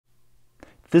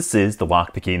This is the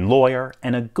Lockpicking Lawyer,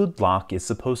 and a good lock is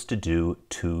supposed to do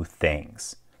two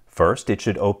things. First, it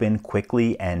should open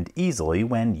quickly and easily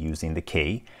when using the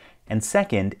key, and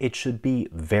second, it should be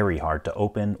very hard to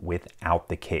open without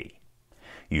the key.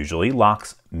 Usually,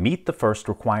 locks meet the first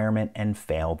requirement and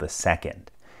fail the second.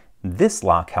 This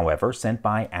lock, however, sent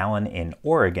by Alan in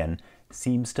Oregon,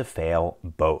 seems to fail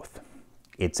both.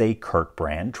 It's a Curt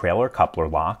brand trailer coupler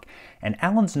lock, and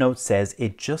Alan's note says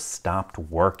it just stopped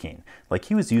working, like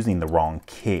he was using the wrong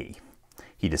key.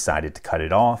 He decided to cut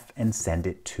it off and send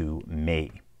it to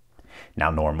me.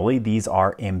 Now normally these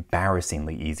are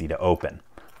embarrassingly easy to open.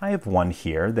 I have one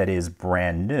here that is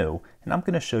brand new, and I'm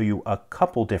going to show you a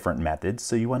couple different methods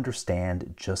so you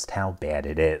understand just how bad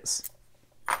it is.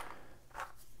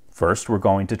 First, we're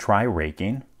going to try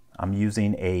raking. I'm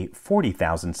using a 40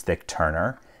 thousandths thick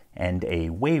turner and a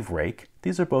wave rake.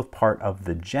 These are both part of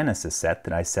the Genesis set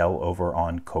that I sell over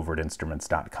on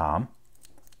covertinstruments.com.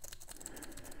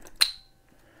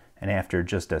 And after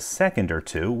just a second or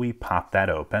two, we pop that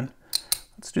open.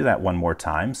 Let's do that one more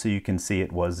time so you can see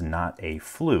it was not a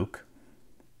fluke.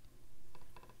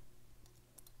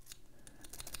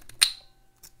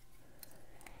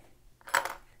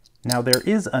 Now there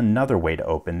is another way to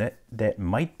open it that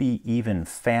might be even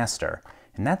faster,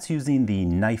 and that's using the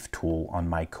knife tool on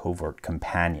my Covert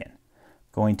Companion.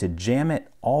 Going to jam it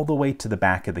all the way to the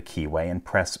back of the keyway and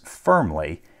press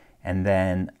firmly, and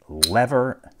then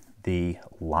lever the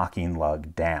locking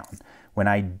lug down. When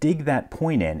I dig that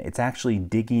point in, it's actually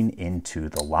digging into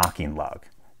the locking lug.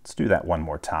 Let's do that one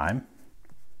more time.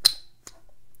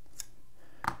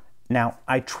 Now,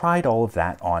 I tried all of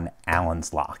that on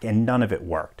Alan's lock, and none of it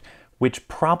worked, which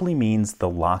probably means the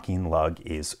locking lug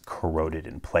is corroded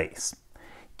in place.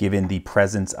 Given the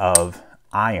presence of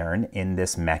iron in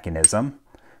this mechanism,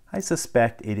 I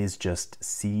suspect it is just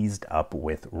seized up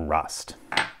with rust.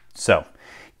 So,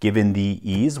 given the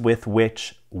ease with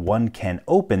which one can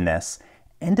open this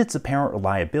and its apparent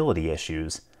reliability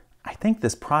issues, I think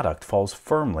this product falls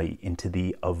firmly into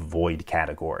the avoid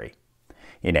category.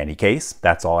 In any case,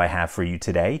 that's all I have for you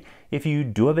today. If you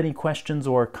do have any questions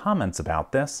or comments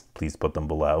about this, please put them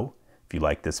below. If you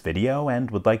like this video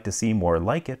and would like to see more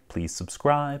like it, please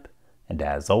subscribe. And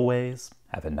as always,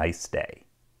 have a nice day.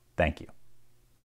 Thank you.